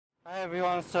Hi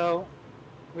everyone, so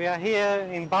we are here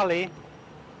in Bali,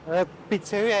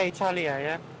 Pizzeria Italia,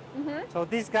 yeah? So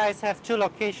these guys have two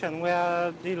locations, we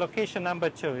are the location number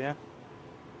 2, yeah?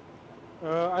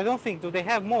 I don't think, do they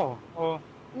have more? Or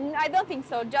I don't think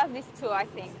so, just these two, I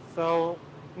think. so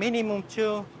minimum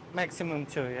 2, maximum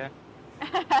 2, yeah?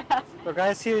 So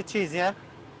guys, here it is, yeah?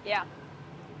 Yeah.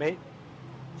 Wait,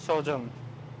 show them.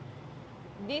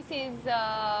 This is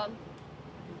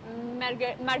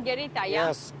margherita, yeah?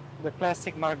 Yes, the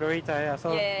classic margarita, yeah.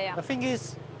 So Yeah. the thing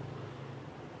is,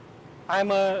 I'm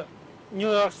a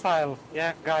New York style,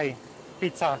 yeah, guy,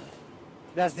 pizza.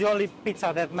 That's the only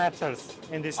pizza that matters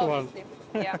in this world.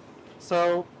 Obviously, yeah.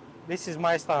 So this is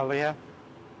my style, yeah.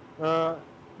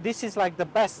 This is like the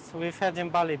best we've had in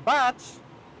Bali, but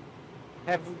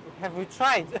have we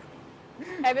tried?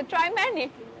 Have you tried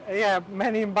many? Yeah,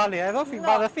 many in Bali. I don't think. No.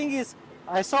 But the thing is,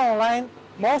 I saw online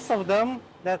most of them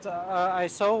that I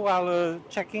saw while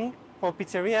checking for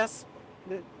pizzerias.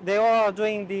 They all are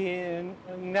doing the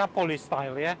Napoli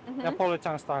style, yeah,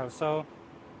 Napolitan style. So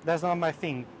that's not my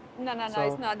thing. No, So,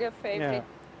 it's not your favorite.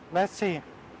 Yeah, let's see.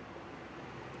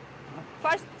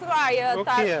 First try Look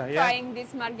here, yeah. trying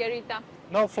this margherita.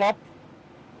 No flop.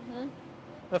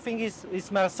 The thing is, it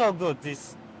smells so good.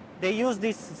 They use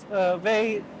this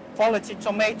very quality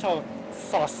tomato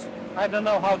sauce. I don't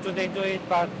know how do they do it,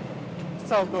 but it's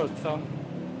so good. So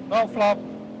no flop.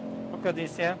 Look at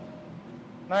this, yeah.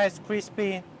 Nice,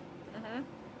 crispy.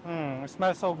 It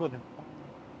smells so good.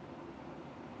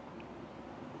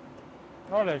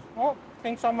 Oh, I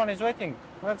think someone is waiting.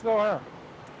 Let's go here.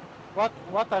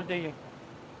 What are they?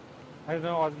 I don't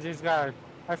know what this guy.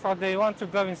 I thought they want to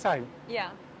go inside. Yeah.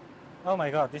 Oh my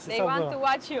God, this is They so want good. to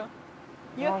watch you.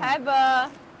 You Oh.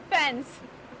 have fans.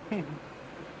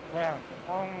 Yeah.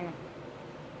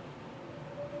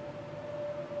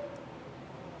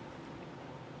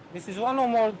 This is one or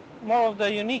more of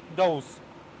the unique doughs.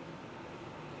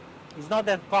 It's not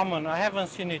that common. I haven't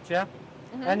seen it, yeah,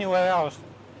 anywhere else.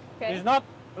 Okay. It's not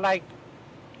like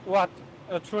what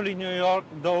a truly New York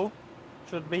dough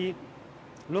should be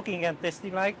looking and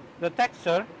tasting like. The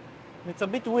texture, it's a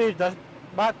bit weird,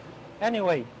 but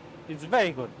anyway, it's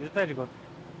very good. It's very good.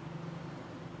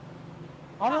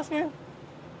 Honestly,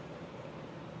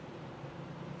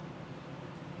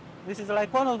 this is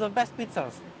like one of the best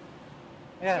pizzas.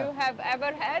 Yeah. You have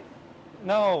ever had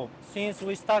No, since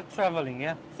we start traveling,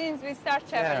 yeah. since we start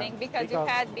traveling, because you because-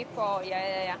 had before.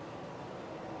 Yeah.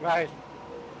 Right.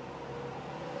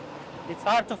 It's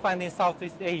hard to find in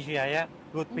Southeast Asia, yeah,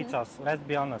 good pizzas. Let's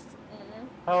be honest.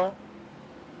 Oh,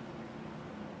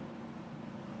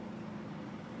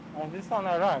 and this one,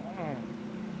 alright.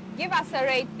 Give us a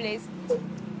rate, please.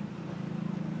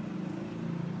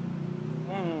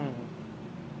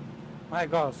 My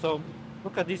God, so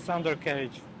look at this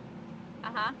undercarriage.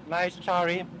 Nice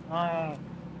cherry.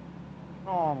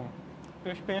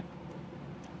 Crispy.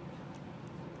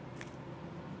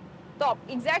 Top.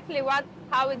 Exactly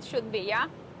how it should be, yeah?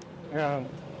 Yeah.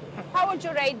 How would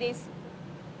you rate this?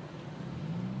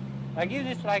 I give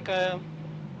this like a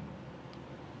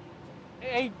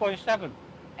 8.7.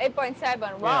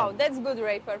 8.7. Wow, that's good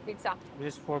rate for pizza.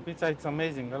 This for pizza, it's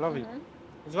amazing. I love it.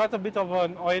 It's got a bit of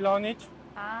an oil on it,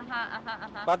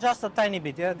 but just a tiny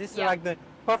bit. Yeah, this is Yeah. like the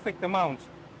perfect amount.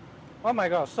 Oh my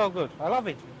gosh, so good. I love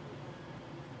it.